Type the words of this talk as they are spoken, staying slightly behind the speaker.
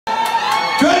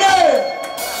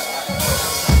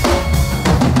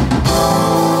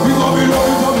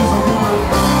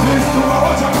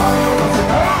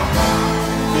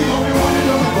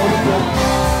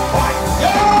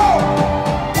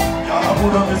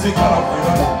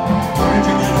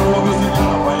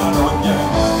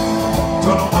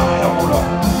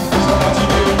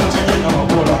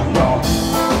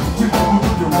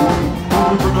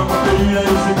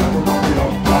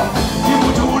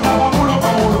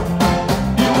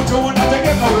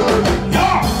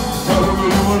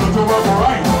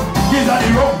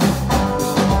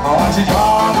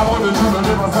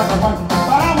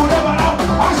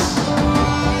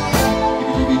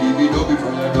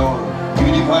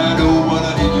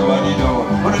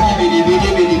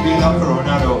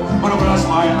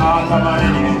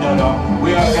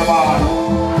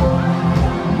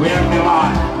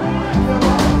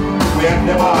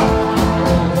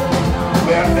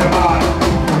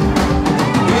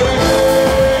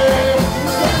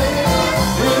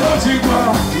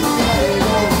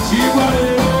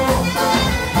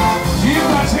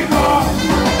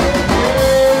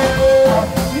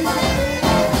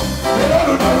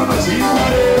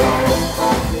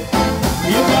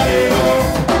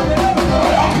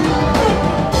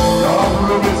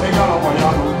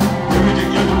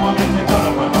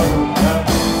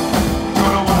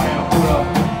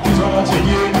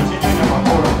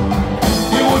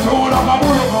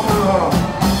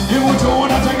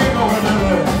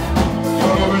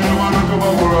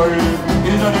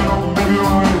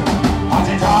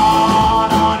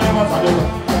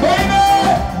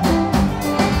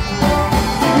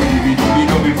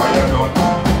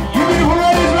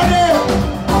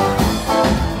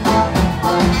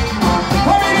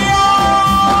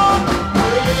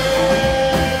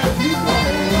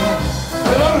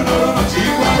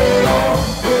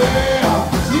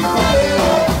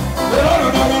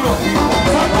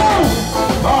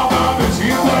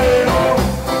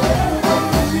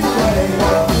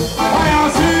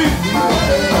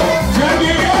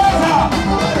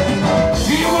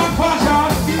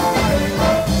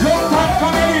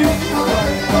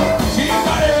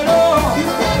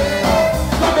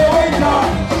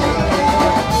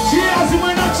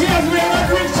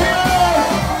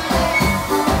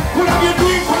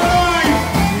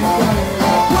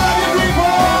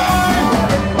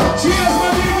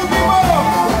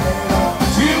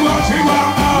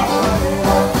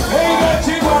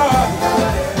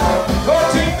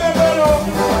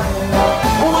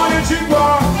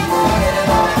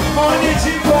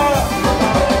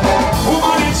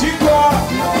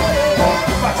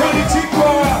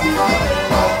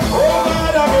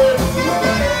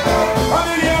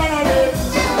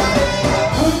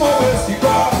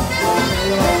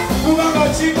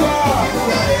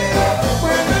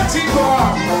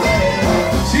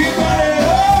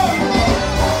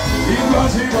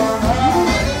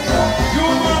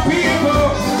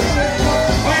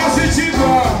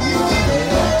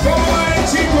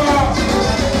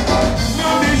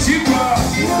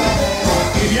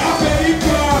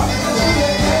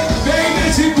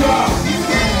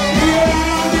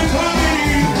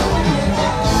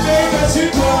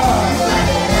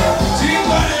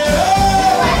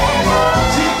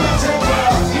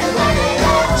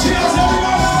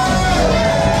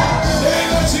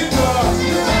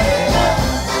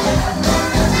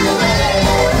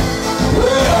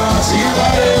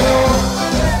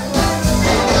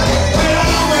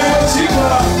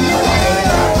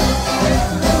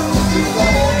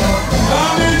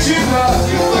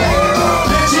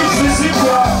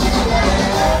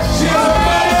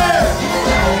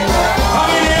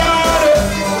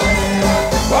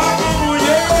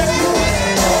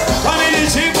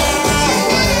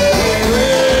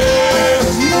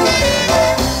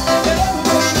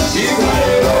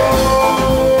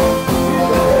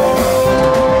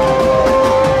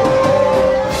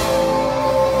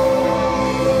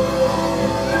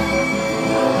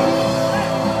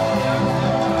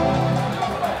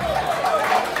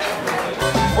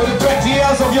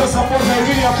of your support, I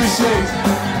really appreciate.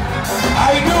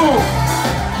 I do.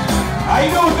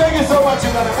 Thank you so much.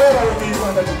 You're gonna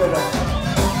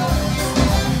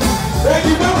thank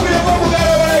you.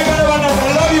 I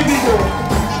love you people.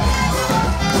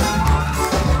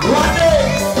 One day,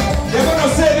 they're gonna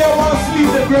say they want to sleep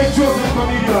the great chosen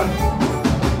comedian.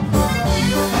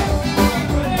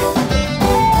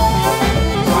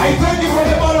 I thank you from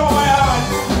the bottom of my heart.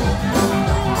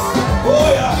 Oh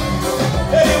yeah.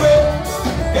 Anyway,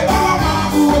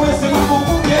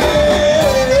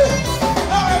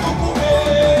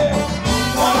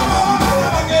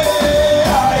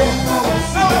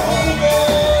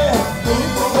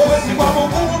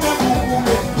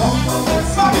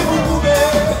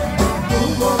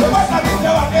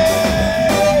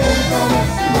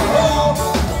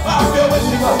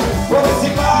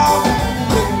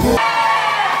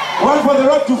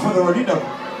 for the road, you know.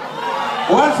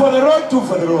 1 for the road, 2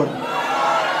 for the road.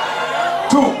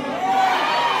 2.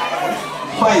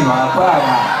 5,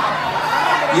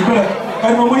 you better.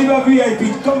 And when we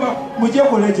VIP, come back, Mujia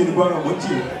college in Guanga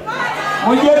Muji.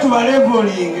 Mujia to my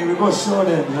leveling, we go show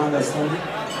them, you understand?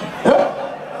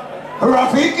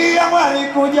 Rafiki ya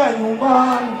walikuja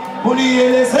nyumbani,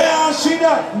 unielezea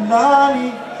shida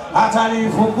ndani,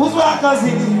 atanifukuzwa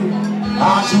kazini,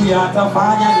 ajui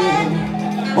atafanya nini.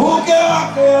 Mke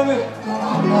wake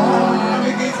ametoka,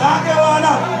 rafiki zake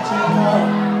wanamcheka.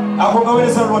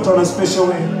 Akongawele sa Rota on a special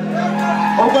way.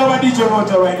 Ogawa DJ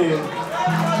Rota right there.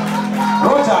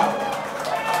 Rota,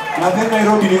 na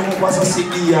Nairobi ni mkwasa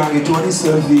CD yangu, tuwani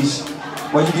selfish.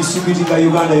 When you distribute in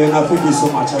Uganda, you're not thinking so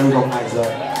much, I recognize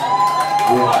that.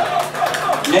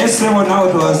 Next time on how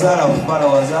to Wazara,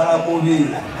 Wazara movie.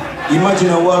 Imagine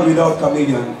a world without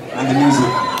Chameleone and the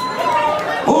music.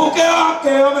 Uke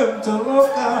wake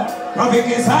wamemtoroka,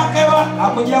 rafiki zake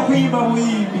hakuja kuiba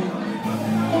muibi.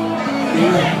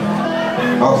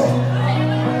 Okay.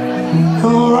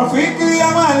 Rafiki ya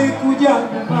walikuja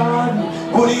nyumbani,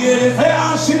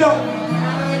 unielezea shida,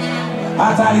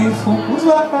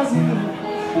 atalifukuzwa kazini,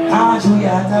 hajui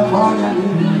atafanya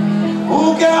nini.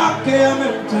 Uke wake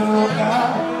ametoka,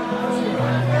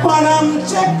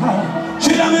 wanamcheka,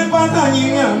 shida amepata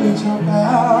nyingi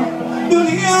amechoka.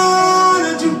 Dunia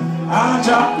na juu,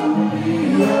 acha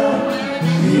dunia,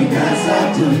 ikasa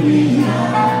dunia.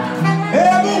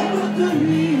 Hebu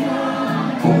dunia,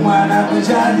 umwana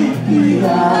kujali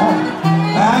pia.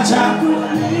 Acha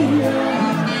dunia,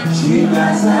 shida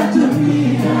za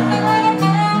dunia.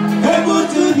 Hebu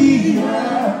dunia,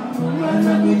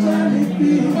 umwana kujali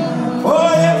pia.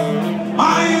 Oye,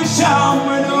 maisha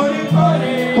mwenoni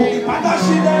pole, ukipata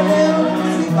shida leo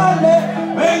usipale,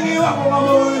 wengi wako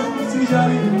wamoyo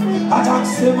usijali, hata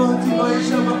kusema ati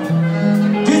maisha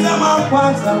tizama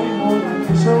kwanza uone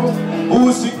kesho,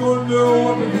 usikonde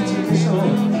uone vichekesho,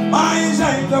 maisha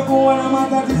itakuwa na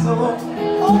matatizo.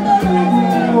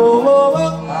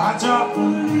 Acha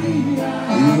kulia,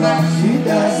 ila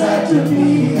shida za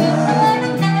dunia,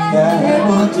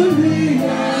 hebu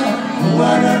tulia,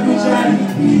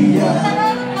 wanakujaribia.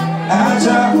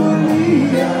 Acha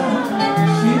kulia,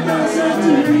 shida za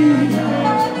dunia,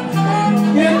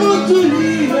 hebu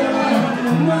tulia,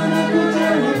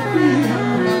 wanakujaribia.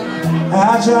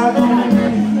 Acha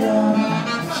kulia,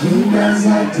 shida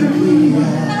za dunia,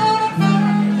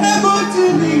 hebu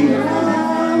tulia,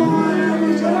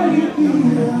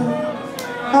 wanakujaribia.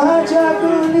 Acha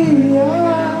kulia,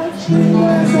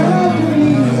 shida za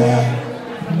dunia.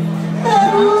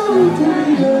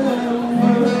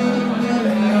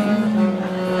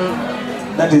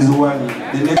 That is one.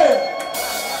 The next.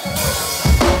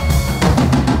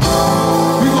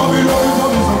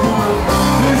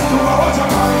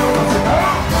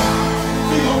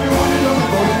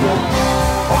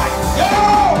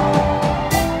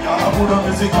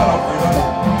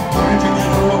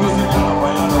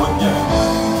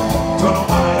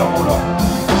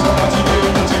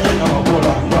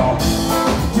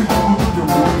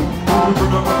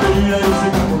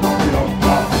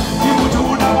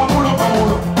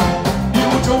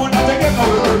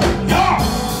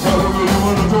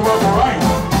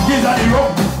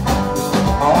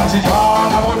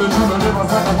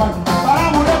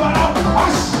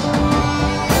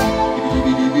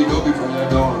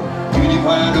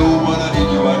 I don't wanna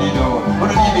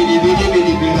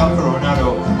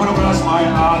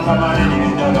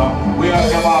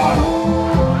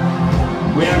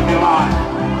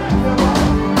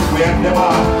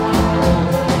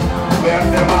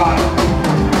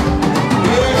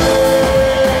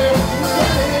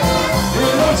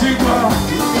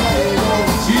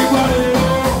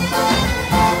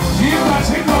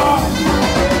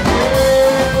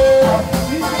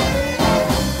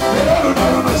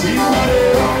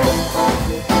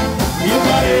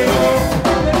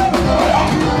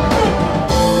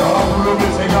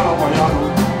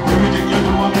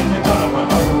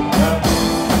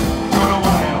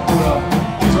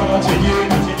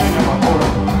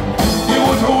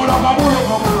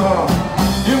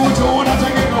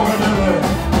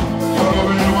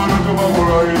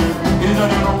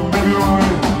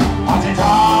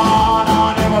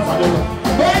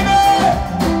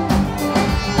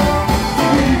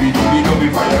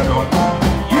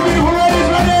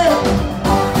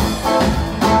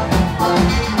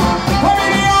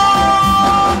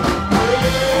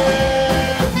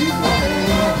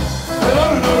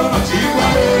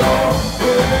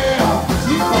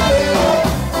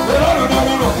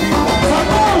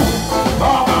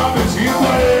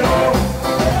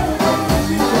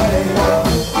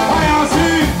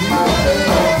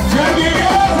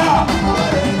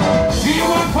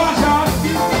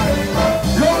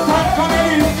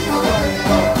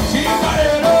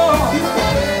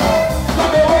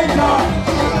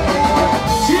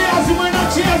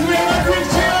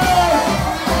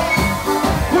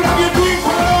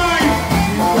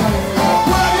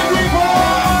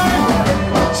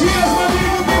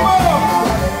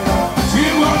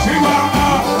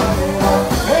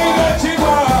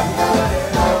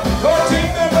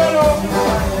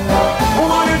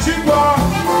Chipwa